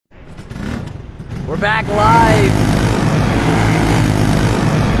We're back live.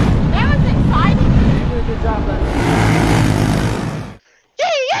 That was exciting. Good job, buddy.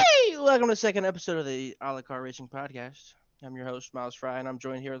 Yay! Welcome to the second episode of the A La Car Racing Podcast. I'm your host, Myles Fry, and I'm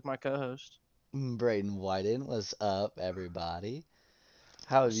joined here with my co-host. Braden Whiten, what's up, everybody?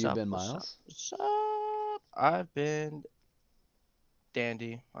 How have What's you up? been, What's up? Miles? What's up? I've been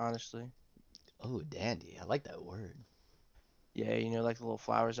dandy, honestly. Oh, dandy. I like that word. Yeah, like the little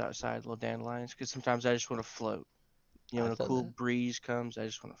flowers outside, little dandelions, because sometimes I just want to float. I When a feel cool that. breeze comes, I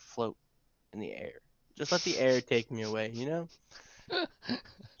just want to float in the air. Just let the air take me away,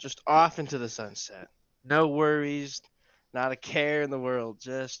 Just off into the sunset. No worries, not a care in the world,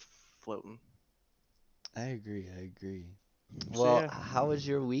 just floating. I agree. So Well, yeah, how was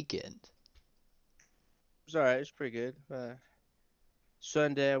your weekend? it's alright. It's pretty good.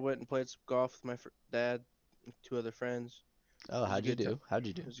 Sunday, I went and played some golf with my dad, and two other friends. Oh, It was a how'd you good time. do? How'd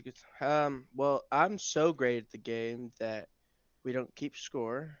you do? It was a good. Well, I'm so great at the game that we don't keep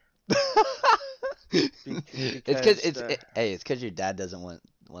score because It's because your dad doesn't want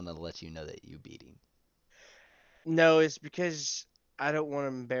to let you know that you beat him. no, it's because I don't want to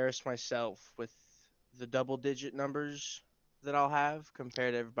embarrass myself with the double-digit numbers that I'll have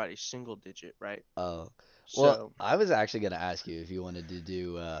compared to everybody's single digit, right? Oh, well, So I was actually gonna ask you if you wanted to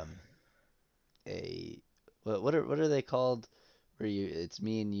do a what are they called? Where it's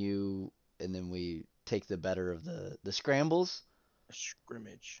me and you, and then we take the better of the scrambles. a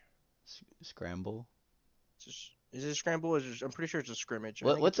scrimmage. Scramble. Is it a scramble? I'm pretty sure it's a scrimmage. I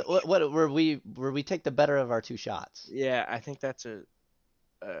What think it's what's a. what where we take the better of our two shots? Yeah, I think that's a,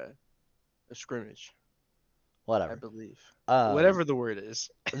 a scrimmage. I Whatever. believe. Um, Whatever the word is.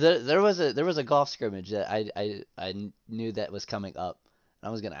 there was a golf scrimmage that I knew that was coming up, and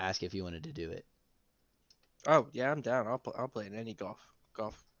I was gonna ask if you wanted to do it. Oh yeah, I'm down. I'll play in any golf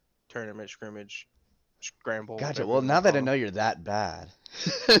tournament, scrimmage, scramble, Gotcha. whatever you Well, want now to that I call know you're that bad.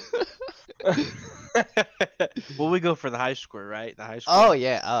 them. Well, we go for the high score, right? The high Oh score.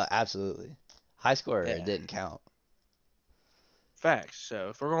 yeah, absolutely. High score Yeah, didn't count. facts. So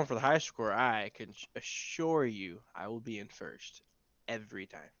if we're going for the high score, I can assure you I will be in first every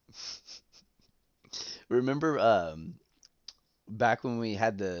time. Remember back when we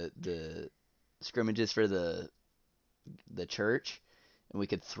had the scrimmages for the church and we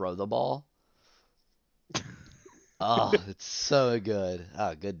could throw the ball? Oh, it's so good.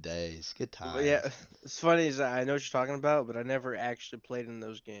 Oh, good days. Good But yeah, times. it's funny is that I know what you're talking about, but I never actually played in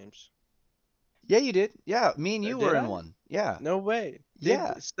those games. Yeah, you did. Yeah, me and you Did were in I? one. Yeah. No way.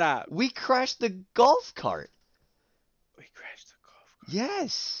 Yeah. Stop. We crashed the golf cart. We crashed the golf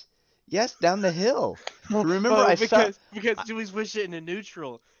Yes. Yes, down the hill. cart. Remember Oh, I felt because I, you always push it into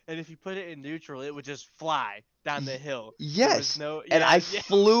neutral, and if you put it in neutral, it would just fly down the hill. There was yes. no And I yeah.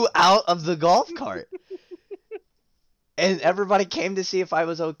 flew out of the golf cart. And everybody came to see if I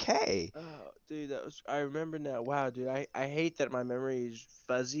was okay. Oh, dude, I remember now. Wow, dude, I hate that my memory is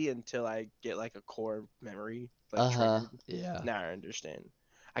fuzzy until I get like a core memory like Uh-huh. triggered. Yeah. Now I understand.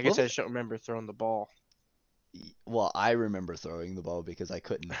 I What guess I was just don't remember throwing the ball. Well, I remember throwing the ball because I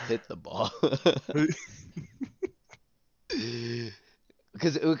couldn't hit the ball.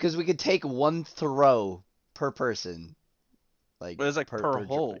 Because we could take one throw per person, like But it was like per per per dr-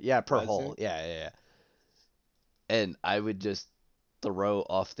 hole, yeah, per hole. wasn't Yeah. And I would just throw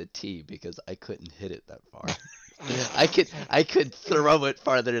off the tee because I couldn't hit it that far. I could throw it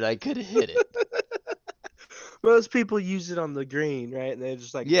farther than I could hit it. Most people use it on the green, right? And they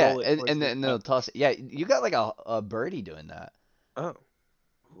just like Yeah, bowl it and towards and the then they'll cup. toss it. Yeah, you got like a birdie doing that. Oh,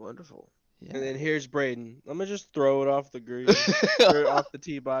 wonderful. And Yeah. then here's Braden. Let me just throw it off the green. Or off the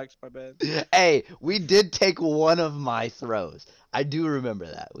tee box, my bad. Hey, we did take one of my throws. I do remember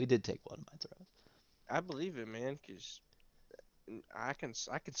that. We did take one of my throws. I believe it, man, because I can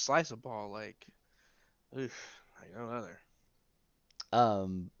slice a ball like oof, like no other.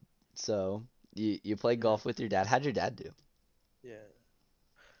 Um, so you play Yeah. golf with your dad. How'd your dad do?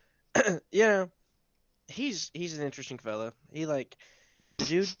 Yeah. Yeah. He's an interesting fella. The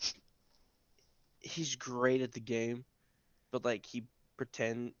dude, he's great at the game, but like he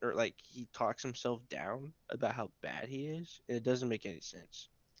pretend or like he talks himself down about how bad he is, and it doesn't make any sense.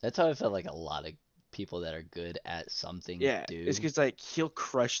 That's how I felt like a lot of people that are good at something Yeah, it's do. because like he'll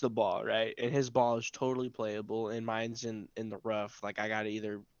crush the ball, right? And his ball is totally playable, and mine's in the rough. Like I gotta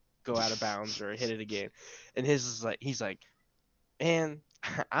either go out of bounds or hit it again. And his is like he's like, man,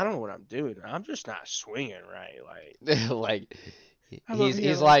 I don't know what I'm doing. I'm just not swinging right. Like Like I'm over here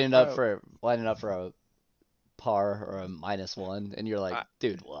he's like, lining up for a par or a -1, and you're like, I,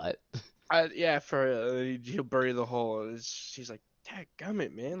 dude, what? yeah, for he'll bury the hole. He's like, dad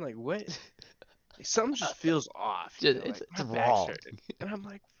gummit, man. Like what? something just feels off. Just, Like it's my back's wrong. hurting, and I'm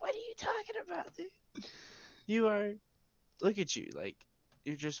like, what are you talking about, dude? You are. Look at you, like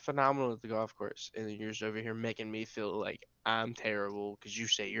you're just phenomenal at the golf course, and then you're just over here making me feel like I'm terrible because you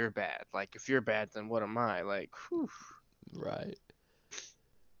say you're bad. Like if you're bad, then what am I? Like, whew. Right.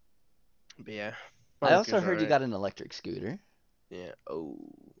 But yeah, my I also weekend's heard you alright. got an electric scooter. Yeah. Oh,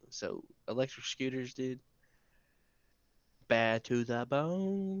 so electric scooters, dude. Bad to the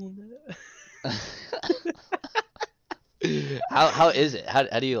bone. How is it? How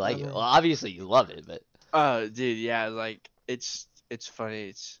do you like it? Well, Uh, obviously you love it, but oh, dude, yeah, like it's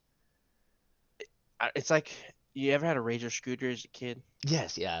funny. It's like you ever had a Razor scooter as a kid?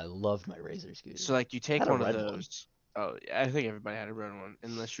 yes, yeah, I loved my Razor So scooters. like you I take had a one of red one. those. Oh, yeah, I think everybody had a red one,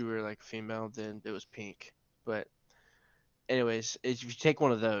 unless you were like a female, then it was pink. But anyways, if you take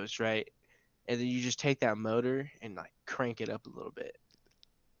one of those, right, and then you just take that motor and like crank it up a little bit.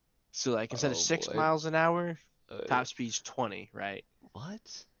 So like instead of Oh six boy. miles an hour, Uh, top speed's 20, right?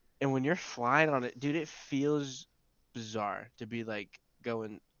 what? And when you're flying on it, dude, it feels bizarre to be like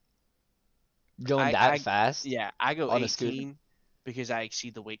going. Going I that I fast yeah, I go on a scooter? 18 because I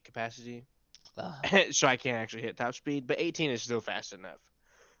exceed the weight capacity, Uh, so I can't actually hit top speed. But 18 is still fast enough.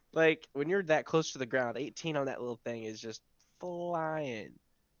 Like when you're that close to the ground, 18 on that little thing is just flying.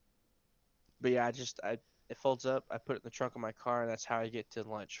 But yeah, I it folds up. I put it in the trunk of my car, and that's how I get to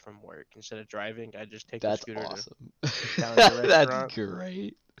lunch from work. Instead of driving, I just take the that's scooter to awesome. down at the That's restaurant,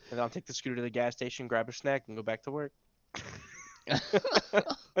 great. and then I'll take the scooter to the gas station, grab a snack, and go back to work.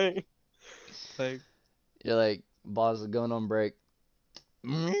 like, like, You're like, boss is going on break.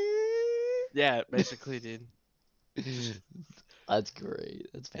 yeah, basically, dude. Just That's great.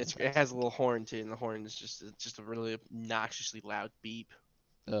 That's it has a fantastic. little horn too, and the horn is just it's just a really obnoxiously loud beep.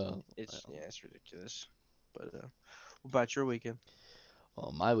 Oh, It's well. yeah, it's ridiculous. But what about your weekend?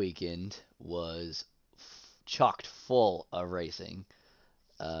 Well, my weekend was chocked full of racing.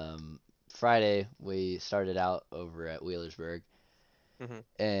 Um, Friday we started out over at Wheelersburg, Hmm.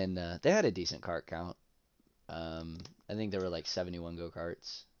 and they had a decent cart count. Um, I think there were like 71 go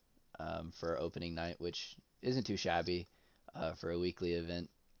karts for opening night, which isn't too shabby for a weekly event.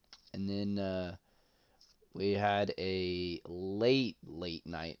 And then we had a late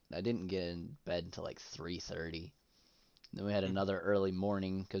night. I didn't get in bed until like 3:30. Then we had Hmm. another early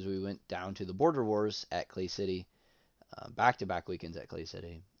morning because we went down to the Border Wars at Clay City, back to back weekends at Clay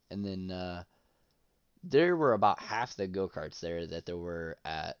City. And then there were about half the go karts there that there were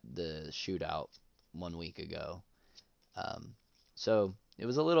at the shootout 1 week ago. Um, so it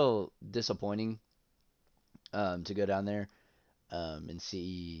was a little disappointing to go down there and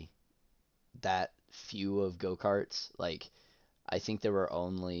see that few of go karts. Like, I think there were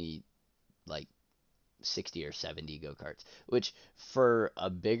only like 60 or 70 go karts, which for a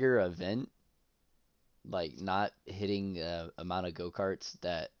bigger event, like not hitting the amount of go karts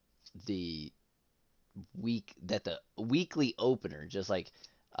that the the weekly opener, just like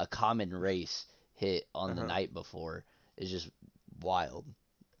a common race, hit on the Uh-huh. night before is just wild.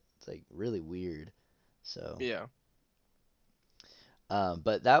 It's like really weird. So, Yeah,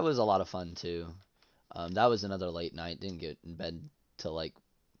 but that was a lot of fun too. That was another late night. Didn't get in bed till like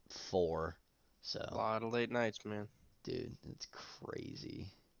 4. a So, lot of late nights, man. dude, it's crazy.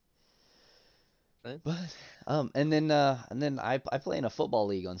 Right? But and then I play in a football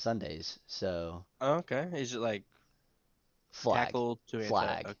league on Sundays. So, Oh, okay. Is it like flag, tackle to anti?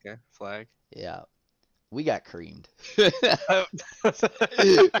 flag. Okay, flag. Yeah, we got creamed. Oh.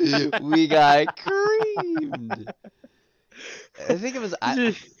 We got creamed. I think it was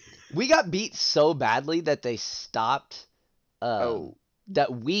we got beat so badly that they stopped Oh.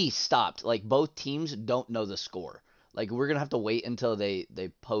 that we stopped. Like both teams don't know the score. Like we're gonna have to wait until they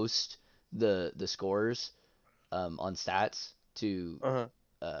post the scores on stats Uh-huh.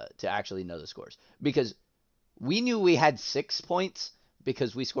 to actually know the scores because we knew we had 6 points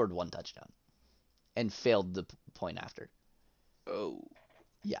because we scored one touchdown and failed the point after. Oh.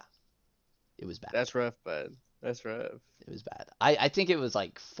 Yeah, it was bad. That's rough, bud. That's rough. It was bad. I think it was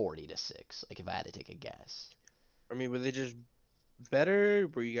like 40-6. Like if I had to take a guess. I mean, were they just better?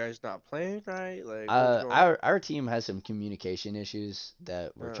 Were you guys not playing right? Like, what was going Our team has some communication issues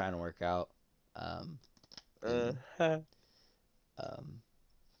that we're on? trying to work out. Um, Uh, and uh, um,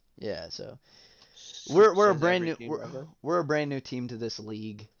 yeah, so we're a says brand every new team ever. we're a brand new team to this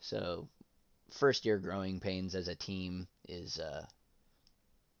league. So first year growing pains as a team is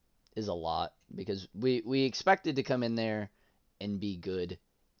a lot because we expected to come in there and be good,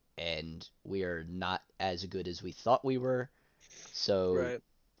 and we are not as good as we thought we were. So Right.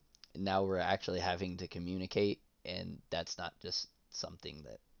 now we're actually having to communicate, and that's not just something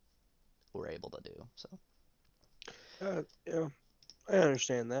that were able to do. So, Yeah, I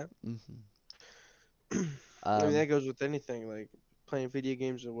understand that. hmm I mean, um, that goes with anything, like playing video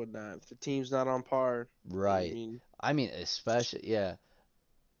games and whatnot. If the team's not on par, I right. mean, I mean, especially yeah,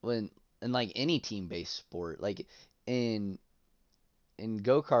 when in like any team-based sport, like in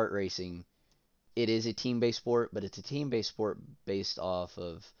go-kart racing, it is a team-based sport, but it's a team-based sport based off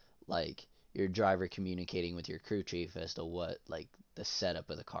of like your driver communicating with your crew chief as to what like the setup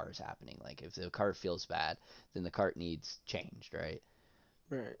of the car is happening. Like if the cart feels bad, then the cart needs changed, right?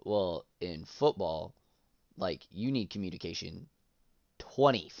 right, Well, in football, like you need communication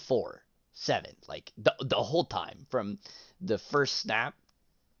 24/7, like the whole time from the first snap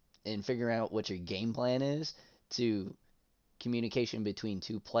and figuring out what your game plan is to communication between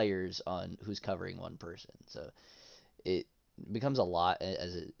two players on who's covering one person. So it becomes a lot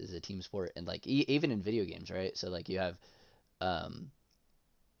as a team sport, and like even in video games, right? So like you have um,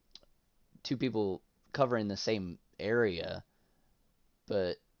 two people covering the same area,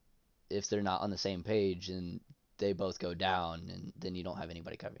 but if they're not on the same page, and they both go down, and then you don't have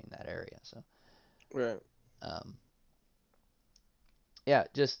anybody covering that area. So right. um, yeah,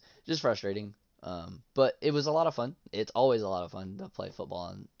 just frustrating. But it was a lot of fun. It's always a lot of fun to play football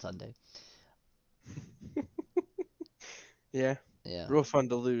on Sunday. Yeah, Yeah. real fun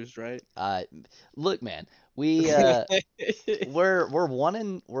to lose, right? Uh, Look, man, we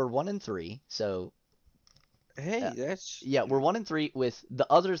we're 1-3. So uh, Hey, that's yeah, we're 1-3 with the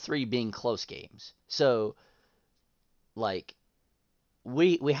other three being close games. So like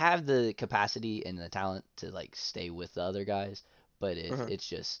we have the capacity and the talent to like stay with the other guys, but uh it's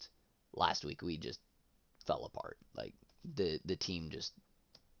just last week we just fell apart. Like the team just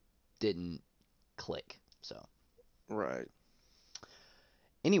didn't click. So right.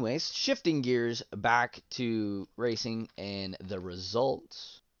 anyways, shifting gears back to racing and the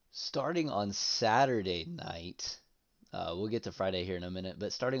results. Starting on Saturday night, we'll get to Friday here in a minute,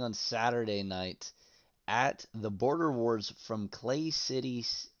 but starting on Saturday night at the Border Wars from Clay City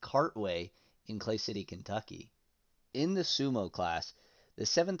Cartway in Clay City, Kentucky. In the sumo class, the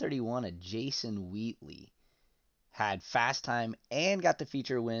 731 of Jason Wheatley had fast time and got the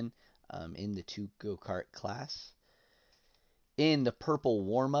feature win in the two go kart class. In the purple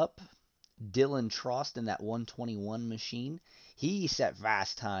warm up, Dylan Trost in that 121 machine, he set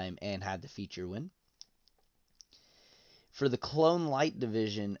fast time and had the feature win. For the Clone Light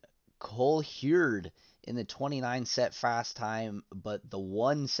division, Cole Hurd in the 29 set fast time, but the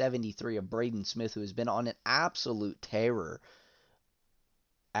 173 of Braden Smith, who has been on an absolute terror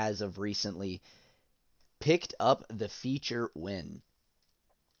as of recently, picked up the feature win.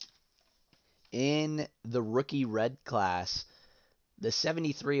 In the rookie red class, the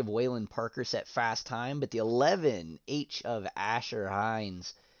 73 of Waylon Parker set fast time, but the 11H of Asher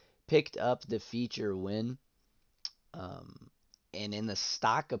Hines picked up the feature win. Um, and in the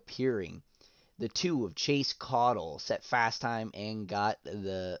stock appearing, the 2 of Chase Caudle set fast time and got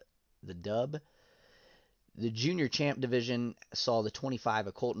the dub. The junior champ division saw the 25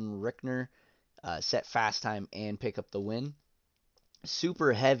 of Colton Rickner set fast time and pick up the win.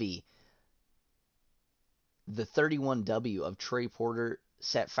 Super heavy, the 31W of Trey Porter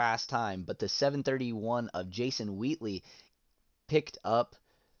set fast time, but the 731 of Jason Wheatley picked up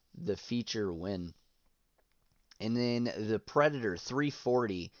the feature win. And then the Predator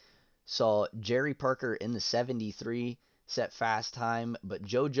 340 saw Jerry Parker in the 73 set fast time, but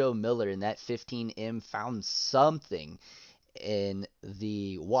JoJo Miller in that 15M found something in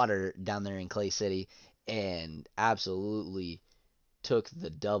the water down there in Clay City and absolutely took the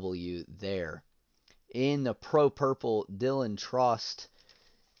W there. In the Pro Purple, Dylan Trost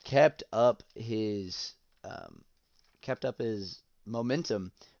kept up his um, kept up his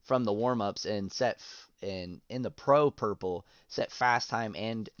momentum from the warm-ups and and in the Pro Purple set fast time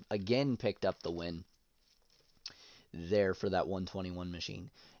and again picked up the win there for that 121 machine.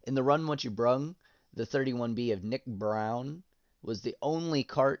 In the Run What You Brung, the 31B of Nick Brown was the only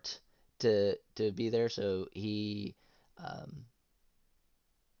cart to be there, so um,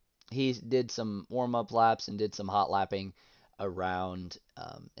 he did some warm up laps and did some hot lapping around,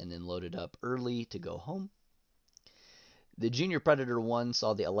 and then loaded up early to go home. The Junior Predator 1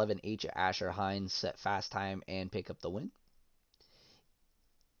 saw the 11H Asher Hines set fast time and pick up the win.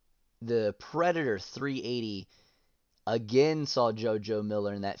 The Predator 380 again saw JoJo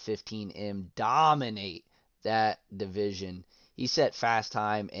Miller in that 15M dominate that division. He set fast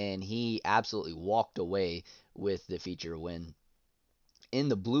time and he absolutely walked away with the feature win. In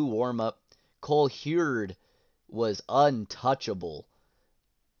the blue warm up, Cole Hurd was untouchable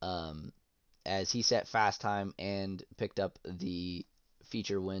um, as he set fast time and picked up the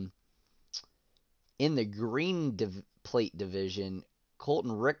feature win. In the green plate division,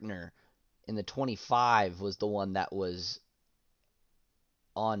 Colton Rickner in the 25 was the one that was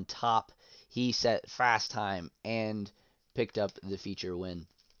on top. He set fast time and picked up the feature win.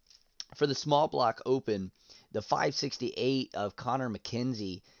 For the small block open, the 568 of Connor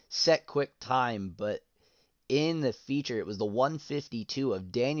McKenzie set quick time, but in the feature, it was the 152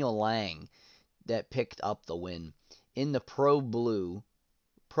 of Daniel Lang that picked up the win. In the Pro Blue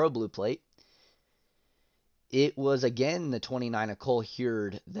plate, it was again the 29 of Cole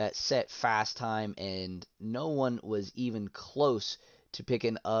Hurd that set fast time, and no one was even close to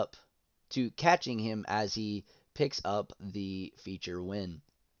picking up to catching him as he picks up the feature win.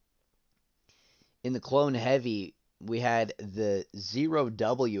 In the Clone Heavy, we had the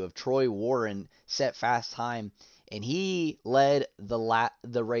 0W of Troy Warren set fast time, and he led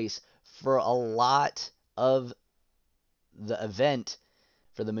the race for a lot of the event,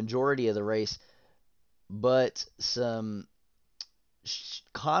 for the majority of the race, but some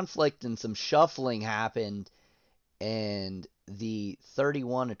conflict and some shuffling happened, and the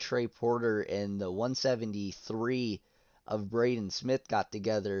 31 of Trey Porter and the 173 of Braden Smith got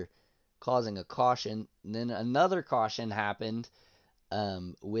together, causing a caution. And then another caution happened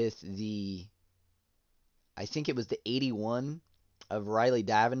with I think it was the 81 of Riley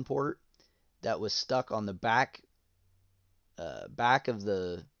Davenport that was stuck on the back of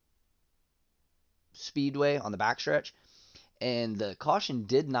the speedway on the backstretch, and the caution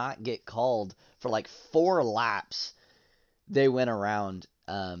did not get called for like 4 laps. They went around,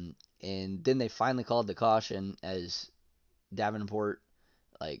 and then they finally called the caution as Davenport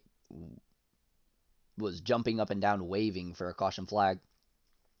like was jumping up and down waving for a caution flag.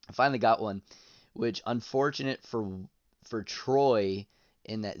 I finally got one, which unfortunate for Troy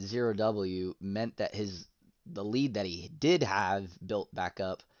in that 0W meant that the lead that he did have built back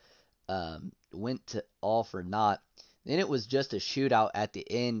up went to all for naught. Then it was just a shootout at the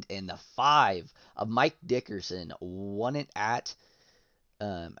end, and the 5 of Mike Dickerson won it at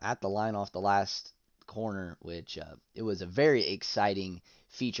the line off the last corner, which it was a very exciting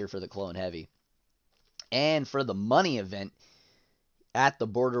feature for the Clone Heavy. And for the money event at the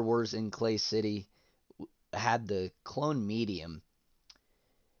Border Wars in Clay City, had the Clone Medium.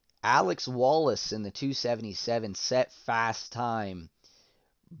 Alex Wallace in the 277 set fast time,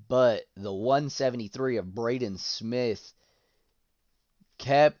 but the 173 of Braden Smith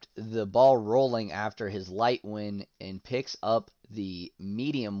kept the ball rolling after his light win and picks up the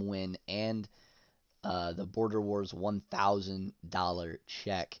medium win and the Border Wars $1,000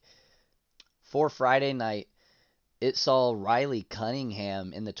 check. For Friday night, it saw Riley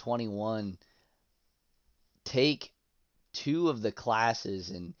Cunningham in the 21 take 2 of the classes,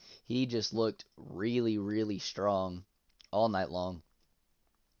 and he just looked really, really strong all night long.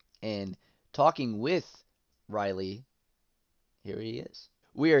 And talking with Riley, here he is.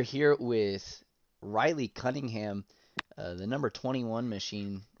 We are here with Riley Cunningham. The number 21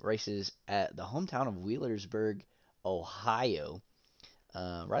 machine races at the hometown of Wheelersburg, Ohio.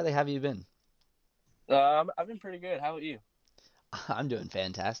 Riley, how have you been? I've been pretty good. How about you? I'm doing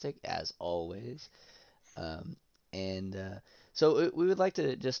fantastic, as always. Um, and so we would like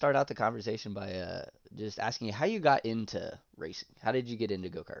to just start out the conversation by just asking you how you got into racing. How did you get into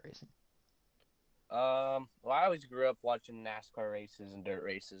go-kart racing? Well, I always grew up watching NASCAR races and dirt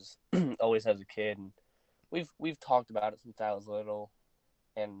races, always as a kid, and we've talked about it since I was little,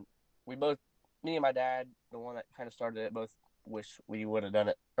 and we both, me and my dad, the one that kind of started it, both wish we would have done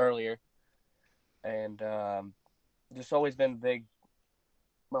it earlier, and just always been big.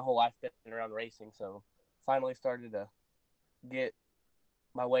 My whole life been around racing, so finally started to get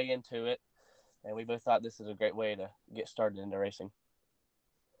my way into it, and we both thought this is a great way to get started into racing.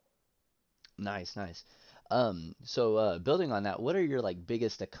 Nice, nice. So building on that, what are your like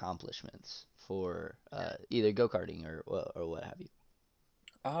biggest accomplishments for either go-karting or what have you?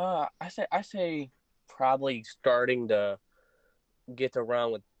 I say probably starting to get to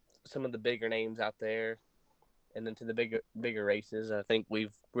run with some of the bigger names out there, and then to the bigger races. I think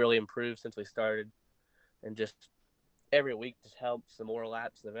we've really improved since we started, and just every week just helps. The more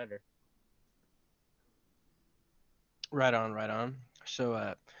laps, the better. Right on, right on. So,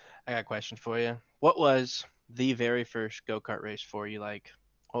 I got a question for you. What was the very first go kart race for you like?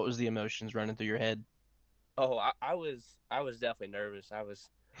 What was the emotions running through your head? Oh, I was definitely nervous. I was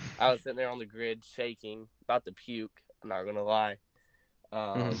sitting there on the grid shaking, about to puke. I'm not gonna lie. Hmm.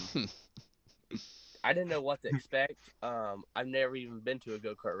 Um, I didn't know what to expect. I've never even been to a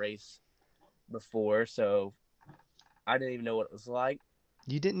go kart race before, so I didn't even know what it was like.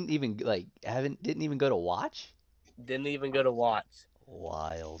 You didn't even like haven't didn't even go to watch? Didn't even go to watch.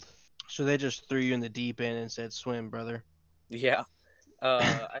 Wild. So they just threw you in the deep end and said, "Swim, brother." Yeah.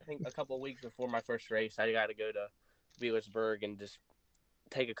 I think a couple of weeks before my first race, I got to go to Wheelersburg and just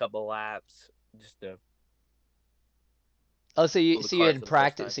take a couple of laps just to Oh, so pull you the so you cart had for the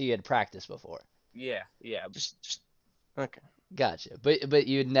first practice time. so you had practice before. Yeah, yeah. Just okay. Gotcha. But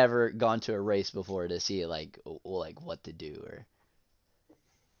you'd never gone to a race before to see like what to do or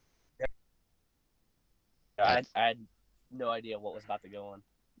that's I had no idea what was about to go on.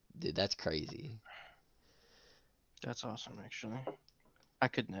 dude, that's crazy. That's awesome, actually. I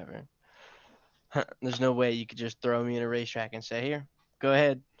could never. There's no way you could just throw me in a racetrack and say, "Here, go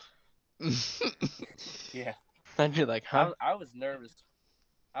ahead." Yeah. I'd be like, "Huh?" I was nervous.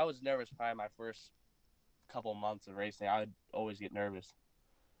 I was nervous probably my first couple months of racing. I would always get nervous.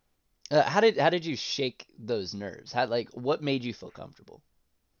 how did you shake those nerves? How like what made you feel comfortable?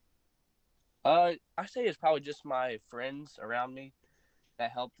 I say it's probably just my friends around me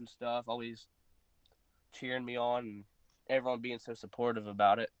that helped and stuff, always cheering me on and everyone being so supportive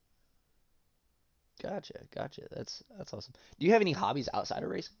about it. Gotcha. That's awesome. Do you have any hobbies outside of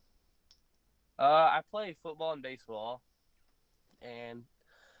racing? I play football and baseball, and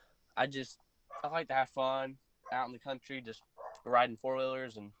I just I like to have fun out in the country, just riding four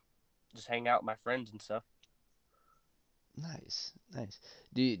wheelers and just hang out with my friends and stuff. Nice.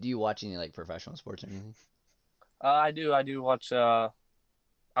 Do you watch any like professional sports or anything? I do watch.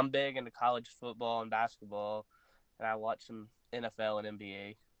 I'm big into college football and basketball, and I watch some NFL and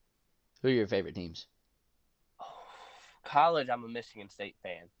NBA. Who are your favorite teams? College, I'm a Michigan State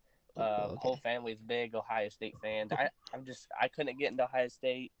fan. Oh, Whole okay. family's big Ohio State fans. I couldn't get into Ohio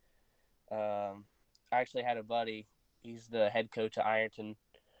State. I actually had a buddy. He's the head coach at Ironton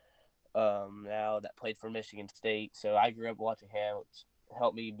now that played for Michigan State. So I grew up watching him, which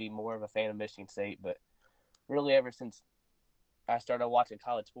helped me be more of a fan of Michigan State. But really, ever since I started watching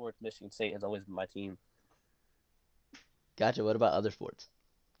college sports, Michigan State has always been my team. Gotcha. What about other sports?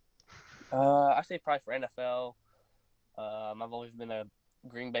 I say probably for NFL. I've always been a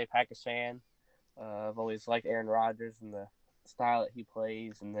Green Bay Packers fan. I've always liked Aaron Rodgers and the style that he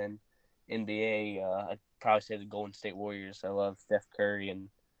plays, and then NBA. I'd probably say the Golden State Warriors. I love Steph Curry and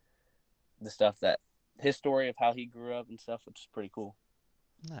the stuff that his story of how he grew up and stuff, which is pretty cool.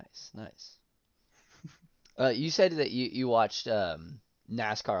 Nice. You said that you watched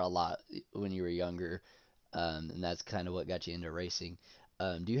NASCAR a lot when you were younger, and that's kind of what got you into racing.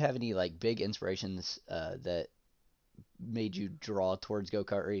 Do you have any like big inspirations that made you draw towards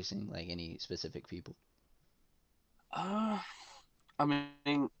go-kart racing? Like any specific people? Uh, I mean,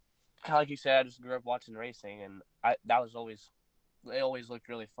 kind of like you said, I just grew up watching racing, and I that was always they always looked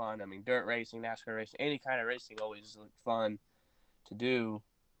really fun. I mean, dirt racing, NASCAR racing, any kind of racing always looked fun to do.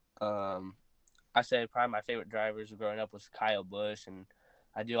 Um, I said probably my favorite drivers growing up was Kyle Busch, and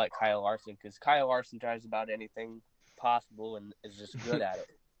I do like Kyle Larson because Kyle Larson drives about anything possible and is just good at it.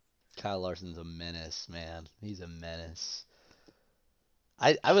 Kyle Larson's a menace, man. He's a menace.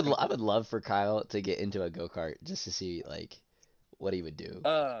 I would love for Kyle to get into a go-kart just to see like what he would do.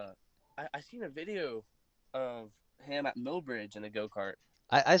 I seen a video of him at Millbridge in a go kart.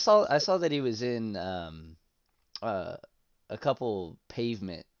 I saw that he was in uh a couple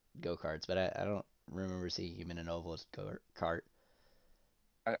pavement go-karts, but I don't remember seeing him in an oval go-kart.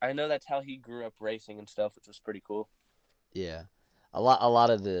 I know that's how he grew up racing and stuff, which was pretty cool. Yeah. A lot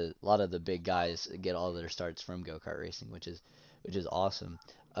of the big guys get all their starts from go-kart racing, which is awesome.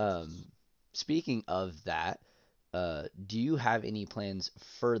 Um, Speaking of that, do you have any plans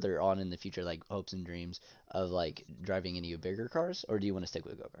further on in the future, like hopes and dreams of like driving any bigger cars, or do you want to stick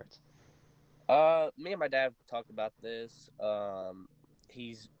with go-karts? Me and my dad talked about this.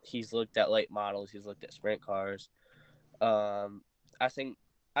 He's looked at late models. He's looked at sprint cars. Um, I think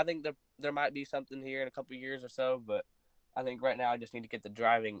I think there might be something here in a couple of years or so, but I think right now I just need to get the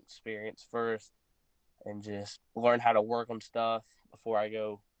driving experience first and just learn how to work on stuff before I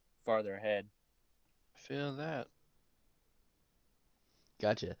go farther ahead. Feel that.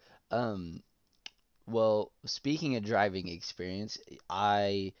 Gotcha. Um, Well, speaking of driving experience,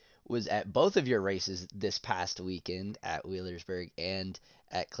 I was at both of your races this past weekend at Wheelersburg and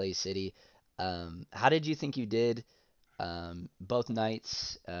at Clay City. How did you think you did both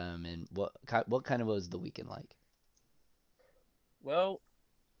nights? And what kind of was the weekend like? Well,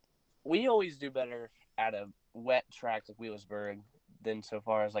 we always do better at a wet track like Wheelersburg than so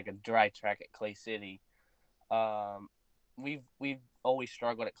far as like a dry track at Clay City. Um, we've always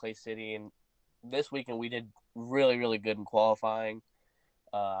struggled at Clay City, and this weekend we did really good in qualifying.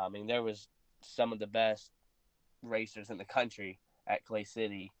 I mean, there was some of the best racers in the country at Clay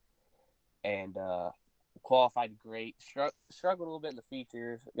City, and qualified great. Struggled a little bit in the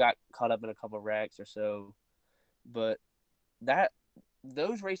features. Got caught up in a couple of wrecks or so. But that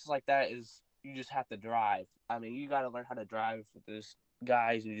those races like that is you just have to drive. I mean, you got to learn how to drive with those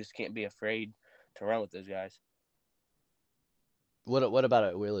guys. You just can't be afraid to run with those guys. What about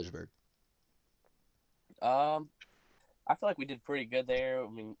at Wheelersburg? Um, I feel like we did pretty good there. I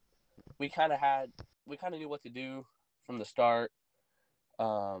mean, we kind of had we kind of knew what to do from the start,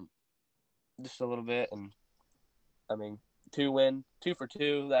 um, just a little bit, and I mean, two for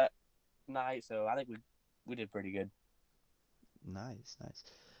two that night. So I think we did pretty good. Nice, nice.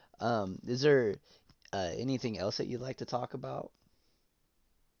 Is there anything else that you'd like to talk about?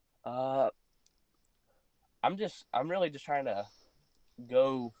 Uh, I'm really just trying to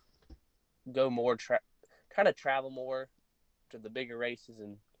go go more kind of travel more to the bigger races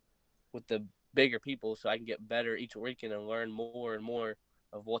and with the bigger people, so I can get better each weekend and learn more and more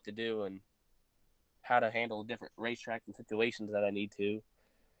of what to do and how to handle different racetracks and situations that I need to.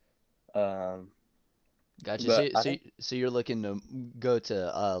 Um, Gotcha. but So, I so, think so you're looking to go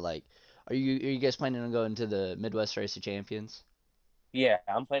to like, are you guys planning on going to the Midwest Race of Champions? yeah,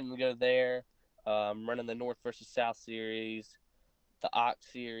 I'm planning to go there. Running the North versus South series, the Ox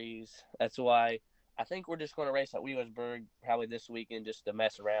series. That's why I think we're just going to race at Wheelersburg probably this weekend just to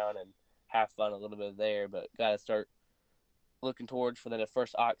mess around and have fun a little bit there. But got to start looking towards for the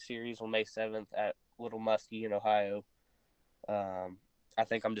first Ox series on May 7th at Little Muskie in Ohio. Um, I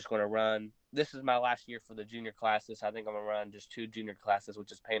think I'm just going to run. This is my last year for the junior classes. I think I'm going to run just two junior classes,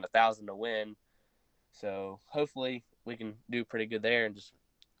 which is paying $1,000 to win. So hopefully we can do pretty good there and just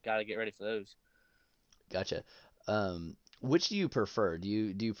got to get ready for those. Gotcha. Which do you prefer? Do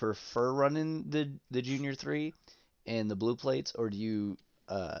you prefer running the Junior 3 and the blue plates, or do you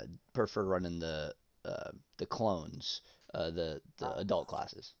uh prefer running the clones, the adult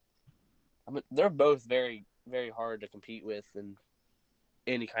classes? I mean, they're both very, very hard to compete with in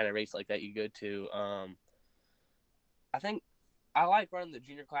any kind of race like that you go to. I think I like running the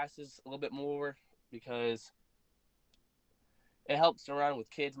junior classes a little bit more because it helps to run with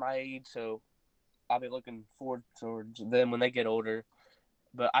kids my age. So I'll be looking forward towards them when they get older.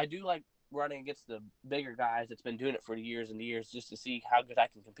 But I do like running against the bigger guys that's been doing it for years and years just to see how good I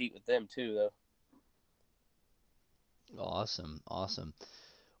can compete with them too, though. Awesome, awesome.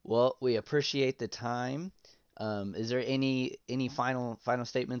 Well, we appreciate the time. Is there any final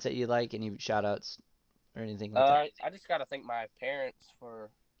statements that you'd like? Any shout outs or anything like that? I just got to thank my parents for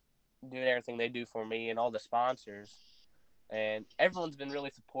doing everything they do for me and all the sponsors. And everyone's been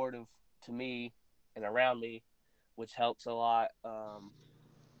really supportive to me and around me, which helps a lot.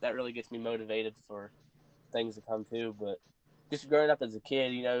 That really gets me motivated for things to come too. But just growing up as a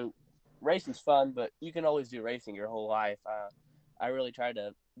kid, racing's fun, but you can always do racing your whole life. I really try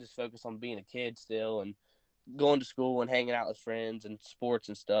to just focus on being a kid still and going to school and hanging out with friends and sports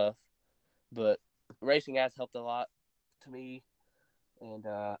and stuff. But racing has helped a lot to me, and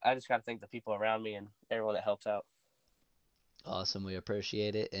I just got to thank the people around me and everyone that helps out. Awesome, we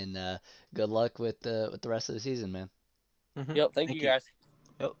appreciate it, and good luck with the rest of the season, man. Yep, thank Thank you you. guys.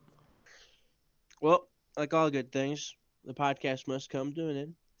 Yep. Well, like all good things, the podcast must come to an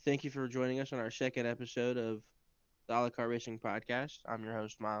end. Thank you for joining us on our second episode of the A La Carte Racing Podcast. I'm your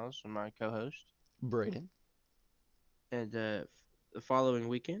host, Miles, and my co host. Braden. And the following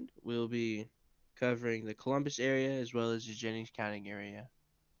weekend, we'll be covering the Columbus area as well as the Jennings County area.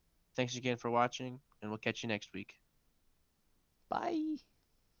 Thanks again for watching, and we'll catch you next week. Bye.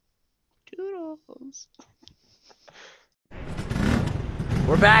 Toodles.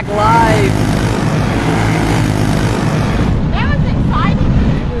 We're back live.